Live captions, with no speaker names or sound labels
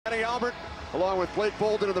Albert, along with Blake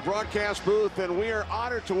Bolden in the broadcast booth, and we are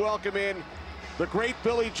honored to welcome in the great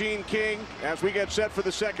Billie Jean King as we get set for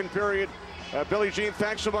the second period. Billie Jean,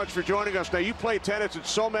 thanks so much for joining us. Now, you play tennis at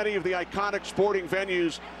so many of the iconic sporting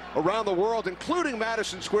venues around the world, including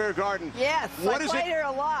Madison Square Garden. Yes, I play here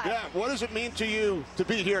a lot. Yeah, what does it mean to you to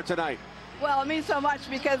be here tonight? Well, it means so much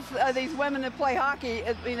because these women that play hockey,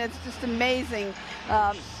 I mean, it's just amazing.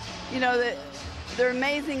 You know, they're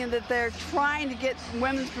amazing in that they're trying to get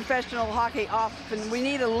women's professional hockey off, and we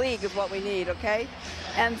need a league is what we need, okay?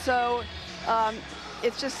 And so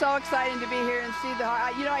it's just so exciting to be here and see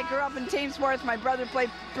you know, I grew up in team sports. My brother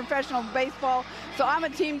played professional baseball, so I'm a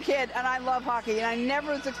team kid, and I love hockey, and I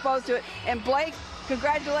never was exposed to it. And Blake,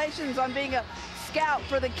 congratulations on being a scout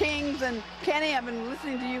for the Kings, and Kenny, I've been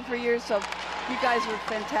listening to you for years, so you guys were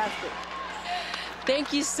fantastic.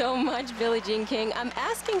 Thank you so much, Billie Jean King. I'm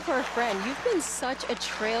asking for a friend. You've been such a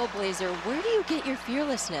trailblazer. Where do you get your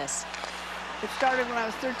fearlessness? It started when I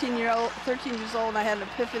was 13 years old, and I had an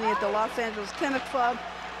epiphany at the Los Angeles Tennis Club,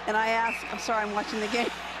 and I asked, I'm sorry, I'm watching the game.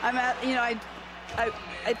 You know,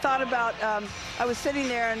 I thought about, I was sitting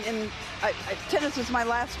there, and tennis was my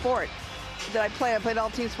last sport that I played. I played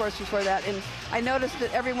all team sports before that, and I noticed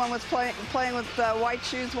that everyone was playing with white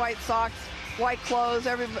shoes, white socks, white clothes,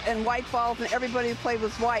 and white balls, and everybody who played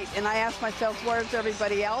was white. And I asked myself, where's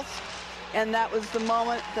everybody else? And that was the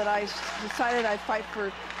moment that I decided I'd fight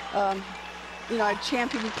for, you know, I'd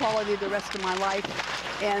champion equality the rest of my life.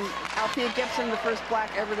 And Althea Gibson, the first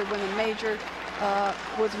black ever to win a major,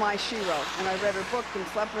 was my shero. And I read her book and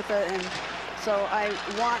slept with it. And so I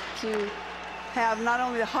want to have not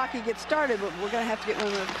only the hockey get started, but we're going to have to get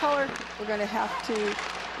women of color. We're going to have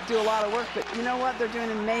to do a lot of work. But you know what? They're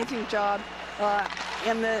doing an amazing job.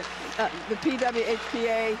 And the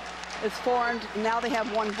PWHPA is formed. Now they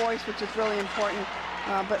have one voice, which is really important.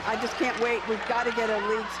 But I just can't wait. We've got to get a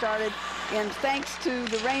league started. And thanks to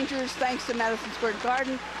the Rangers, thanks to Madison Square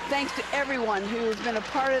Garden, thanks to everyone who has been a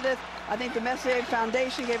part of this. I think the Messier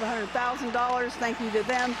Foundation gave $100,000. Thank you to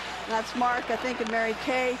them. And that's Mark, I think, and Mary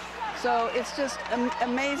Kay. So it's just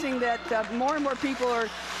amazing that more and more people are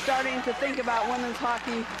starting to think about women's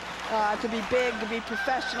hockey to be big, to be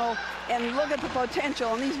professional, and look at the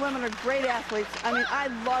potential. And these women are great athletes. I mean, I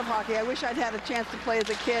love hockey. I wish I'd had a chance to play as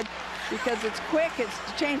a kid because it's quick, it's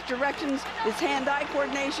to change directions, it's hand-eye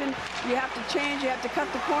coordination. You have to change, you have to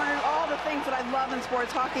cut the corners, all the things that I love in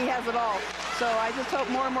sports. Hockey has it all. So I just hope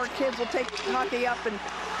more and more kids will take hockey up, and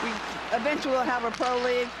we eventually will have a pro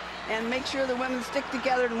league and make sure the women stick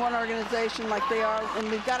together in one organization like they are.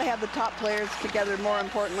 And we've got to have the top players together, more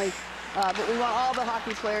importantly. But we want all the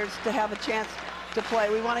hockey players to have a chance to play.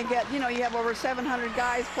 We want to get, you know, you have over 700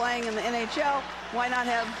 guys playing in the NHL. Why not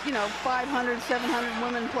have, you know, 500, 700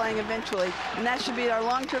 women playing eventually? And that should be our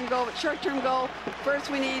long-term goal. But short-term goal,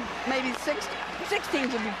 first we need maybe six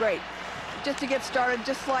teams would be great. Just to get started,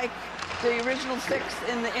 just like the original 6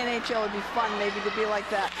 in the NHL would be fun maybe to be like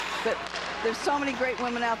that. But there's so many great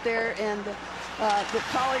women out there, and the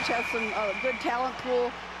college has some good talent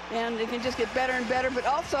pool, and it can just get better and better. But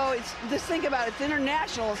also, just think about it, it's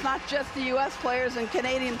international. It's not just the U.S. players and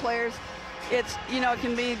Canadian players. It's, you know, it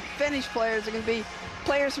can be Finnish players. It can be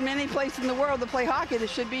players from any place in the world that play hockey that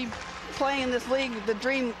should be playing in this league. The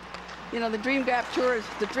dream, you know, the Dream Gap Tour,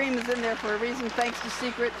 the dream is in there for a reason, thanks to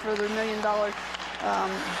Secret for their $1 million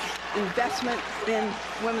investment in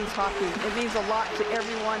women's hockey. It means a lot to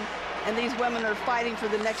everyone. And these women are fighting for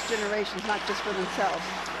the next generations, not just for themselves.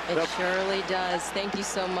 It surely does. Thank you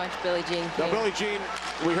so much, Billie Jean King. Now, Billie Jean,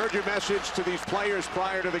 we heard your message to these players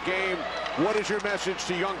prior to the game. What is your message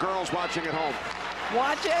to young girls watching at home?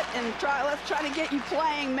 Watch it and let's try to get you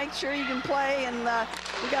playing. Make sure you can play, and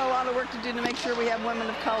we got a lot of work to do to make sure we have women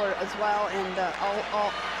of color as well, and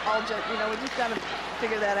you know, we just got to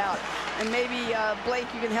figure that out. And maybe Blake,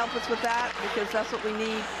 you can help us with that, because that's what we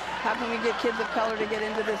need. How can we get kids of color to get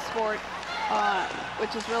into this sport,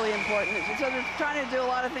 which is really important. So they're trying to do a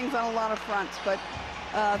lot of things on a lot of fronts. But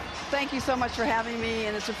thank you so much for having me,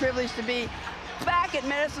 and it's a privilege to be back at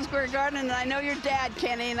Madison Square Garden. And I know your dad,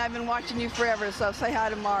 Kenny, and I've been watching you forever, so say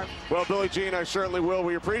hi to Mark. Well, Billie Jean, I certainly will.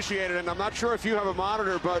 We appreciate it. And I'm not sure if you have a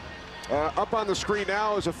monitor, but up on the screen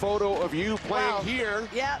now is a photo of you playing here.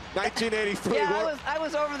 Yeah. 1983. Yeah, I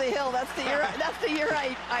was over the hill. That's the year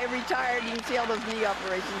I retired. You can see all those knee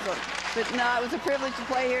operations. But no, it was a privilege to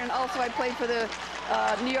play here. And also I played for the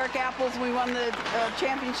New York Apples. We won the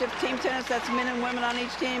championship team tennis. That's men and women on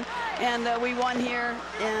each team. And we won here.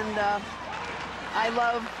 And I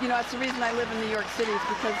love, you know, that's the reason I live in New York City, is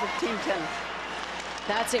because of team tennis.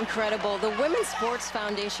 That's incredible. The Women's Sports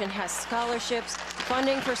Foundation has scholarships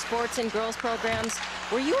funding for sports and girls programs.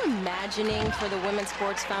 Were you imagining for the Women's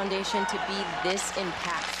Sports Foundation to be this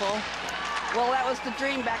impactful? Well, that was the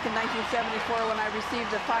dream back in 1974 when I received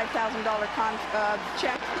a $5,000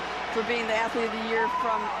 check for being the Athlete of the Year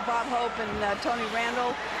from Bob Hope and Tony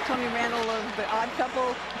Randall. Tony Randall of The Odd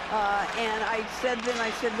Couple. And I said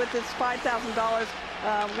with this $5,000,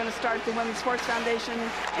 we're going to start the Women's Sports Foundation.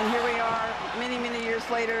 And here we are, many, many years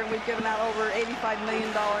later. We've given out over $85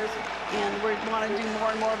 million. And we want to do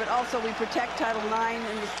more and more. But also, we protect Title IX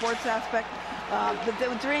in the sports aspect.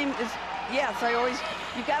 The dream is, yes,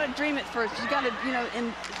 you got to dream it first. You got to,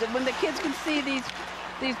 and when the kids can see these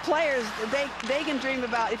players, they can dream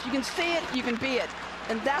about. If you can see it, you can be it.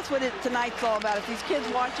 And that's what tonight's all about. If these kids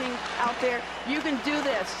watching out there, you can do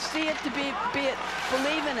this. See it to be it.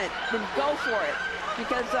 Believe in it. Then go for it.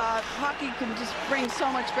 Because hockey can just bring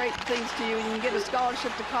so much great things to you. You can get a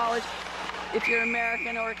scholarship to college if you're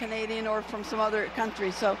American or Canadian or from some other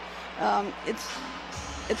country. So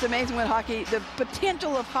it's amazing what hockey, the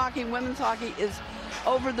potential of hockey, women's hockey, is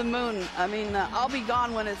over the moon. I mean, I'll be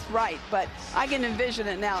gone when it's right, but I can envision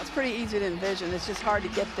it now. It's pretty easy to envision. It's just hard to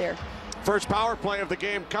get there. First power play of the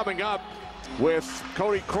game coming up with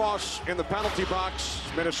Cody Cross in the penalty box.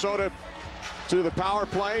 Minnesota to the power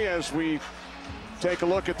play as we take a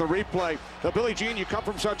look at the replay. Now, Billie Jean, you come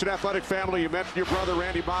from such an athletic family. You met your brother,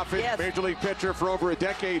 Randy Moffett, yes, Major League pitcher for over a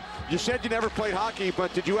decade. You said you never played hockey,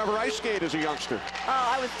 but did you ever ice skate as a youngster?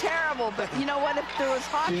 Oh, I was terrible, but you know what? If there was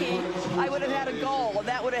hockey, I would have had a goal.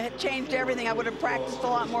 That would have changed everything. I would have practiced a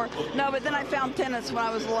lot more. No, but then I found tennis when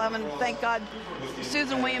I was 11. Thank God.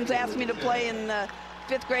 Susan Williams asked me to play in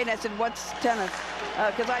 5th grade, and I said, what's tennis?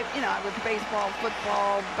 Because I was baseball,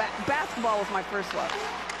 football, basketball was my first love.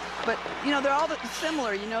 But, they're all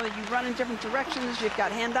similar. You run in different directions. You've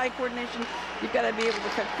got hand-eye coordination. You've got to be able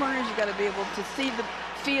to cut corners. You've got to be able to see the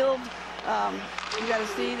field. You got to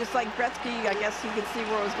see, just like Gretzky, I guess he could see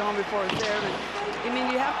where it was going before it was there. But,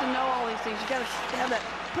 you have to know all these things. You got to have that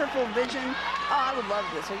peripheral vision. Oh, I would love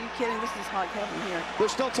this. Are you kidding? This is hot heaven here.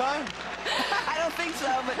 There's still time. I don't think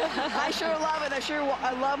so, but I sure love it.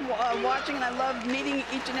 I love watching, and I love meeting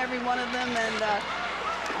each and every one of them, and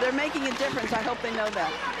they're making a difference. I hope they know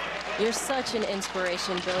that. You're such an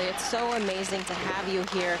inspiration, Billie. It's so amazing to have you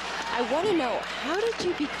here. I want to know, how did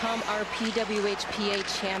you become our PWHPA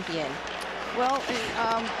champion? Well,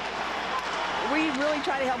 we really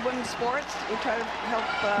try to help women's sports. We try to help,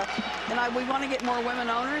 and we want to get more women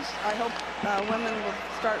owners. I hope women will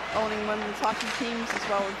start owning women's hockey teams as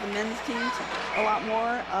well as the men's teams a lot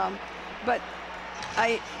more. But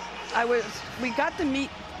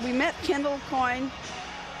we met Kendall Coyne,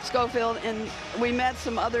 Schofield, and we met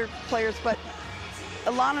some other players, but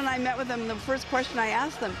Ilana and I met with them, and the first question I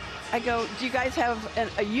asked them, I go, do you guys have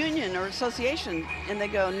a union or association? And they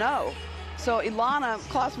go, no. So Ilana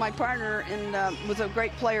Kloss, my partner, and was a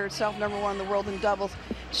great player herself, #1 in the world in doubles.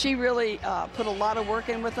 She really put a lot of work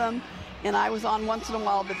in with them, and I was on once in a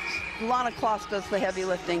while, but Ilana Kloss does the heavy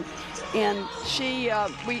lifting. And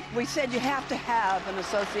we said you have to have an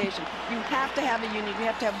association. You have to have a union. You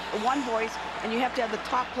have to have one voice, and you have to have the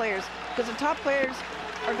top players, because the top players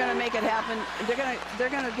are going to make it happen. They're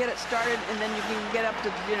going to get it started, and then you can get up to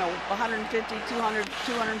 150, 200,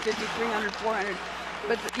 250, 300, 400.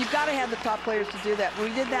 But you've got to have the top players to do that. We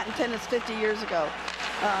did that in tennis 50 years ago,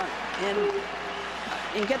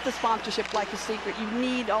 and get the sponsorship like a secret. You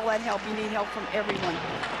need all that help. You need help from everyone.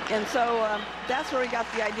 And so that's where we got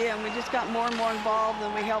the idea, and we just got more and more involved,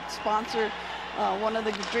 and we helped sponsor one of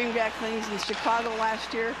the Dream Jack things in Chicago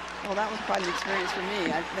last year. Well, that was quite an experience for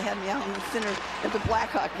me. They had me out in the center at the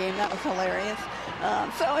Blackhawk game. That was hilarious.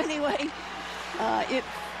 So anyway,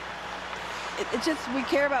 it's just, we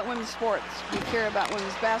care about women's sports. We care about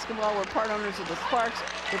women's basketball. We're part owners of the Sparks.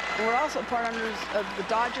 We're also part owners of the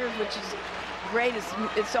Dodgers, which is great.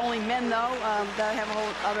 It's only men, though. That have a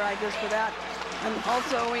whole other ideas for that. And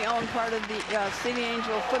also, we own part of the City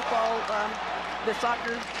Angel football, the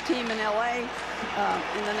soccer team in LA,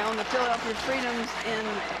 and then I own the Philadelphia Freedoms and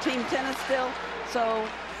team tennis still. So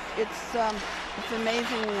it's an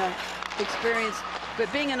amazing experience.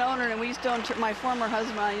 But being an owner, and we used to own, my former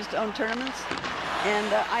husband and I used to own tournaments,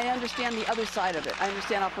 and I understand the other side of it. I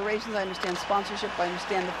understand operations, I understand sponsorship, I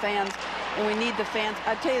understand the fans, and we need the fans.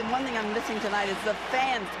 I tell you, one thing I'm missing tonight is the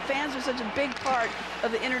fans. Fans are such a big part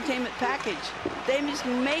of the entertainment package. They just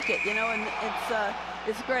make it, and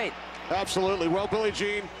it's great. Absolutely. Well, Billie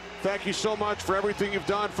Jean, thank you so much for everything you've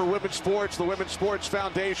done for women's sports, the Women's Sports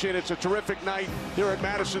Foundation. It's a terrific night here at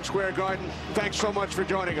Madison Square Garden. Thanks so much for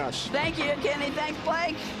joining us. Thank you, Kenny. Thanks,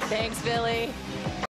 Blake. Thanks, Billie.